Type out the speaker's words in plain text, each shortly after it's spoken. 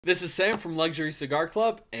This is Sam from Luxury Cigar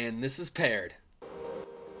Club, and this is Paired.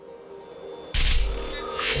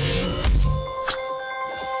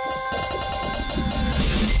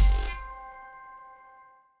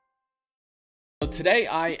 So today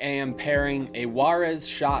I am pairing a Juarez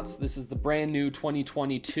Shots. This is the brand new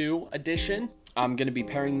 2022 edition. I'm going to be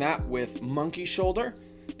pairing that with Monkey Shoulder,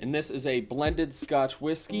 and this is a blended Scotch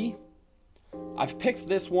whiskey. I've picked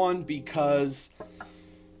this one because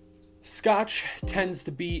Scotch tends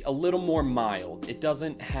to be a little more mild. It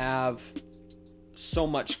doesn't have so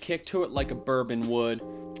much kick to it like a bourbon would,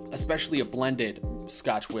 especially a blended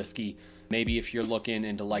Scotch whiskey. Maybe if you're looking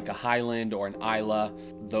into like a Highland or an Isla,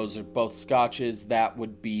 those are both Scotches that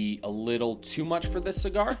would be a little too much for this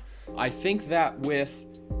cigar. I think that with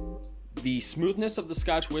the smoothness of the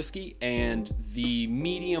Scotch whiskey and the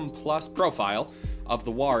medium plus profile of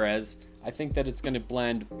the Juarez, I think that it's going to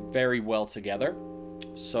blend very well together.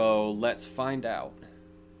 So let's find out.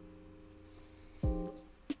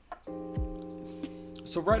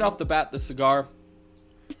 So right off the bat, the cigar,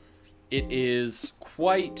 it's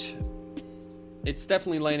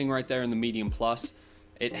definitely landing right there in the medium plus.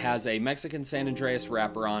 It has a Mexican San Andreas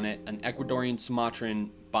wrapper on it, an Ecuadorian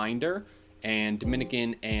Sumatran binder, and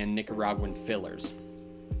Dominican and Nicaraguan fillers.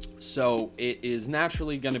 So it is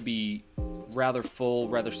naturally going to be rather full,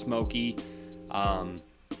 rather smoky,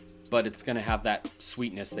 but it's going to have that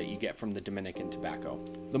sweetness that you get from the Dominican tobacco.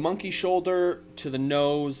 The Monkey Shoulder, to the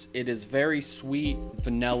nose, it is very sweet,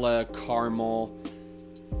 vanilla, caramel.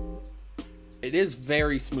 It is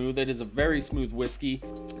very smooth. It is a very smooth whiskey,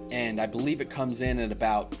 and I believe it comes in at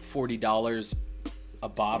about $40 a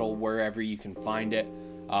bottle wherever you can find it.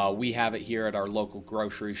 We have it here at our local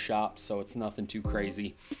grocery shop, so it's nothing too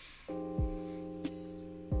crazy.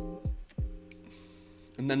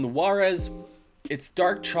 And then the Juarez, it's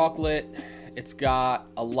dark chocolate. It's got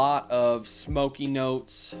a lot of smoky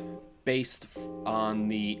notes based on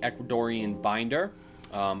the Ecuadorian binder.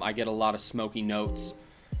 I get a lot of smoky notes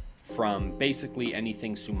from basically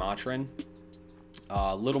anything Sumatran.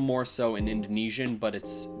 A little more so in Indonesian, but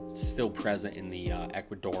it's still present in the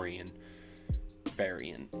Ecuadorian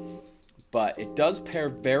variant. But it does pair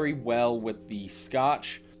very well with the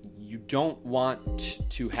Scotch. You don't want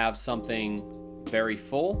to have something very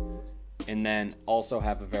full and then also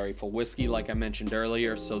have a very full whiskey like I mentioned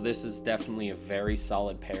earlier, so this is definitely a very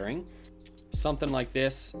solid pairing. Something like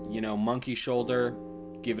this, Monkey Shoulder,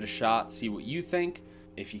 give it a shot, see what you think.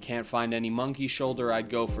 If you can't find any Monkey Shoulder,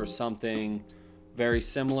 I'd go for something very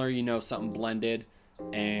similar, something blended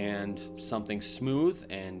and something smooth,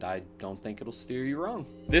 and I don't think it'll steer you wrong.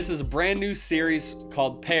 This is a brand new series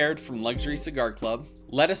called Paired from Luxury Cigar Club.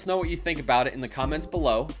 Let us know what you think about it in the comments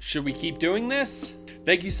below. Should we keep doing this?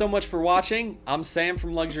 Thank you so much for watching. I'm Sam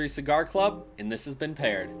from Luxury Cigar Club, and this has been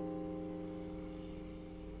Paired.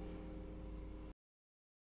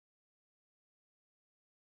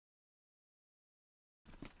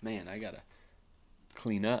 Man, I gotta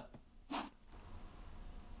clean up.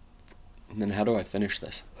 And then how do I finish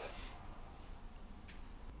this?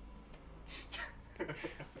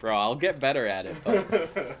 Bro, I'll get better at it,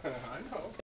 but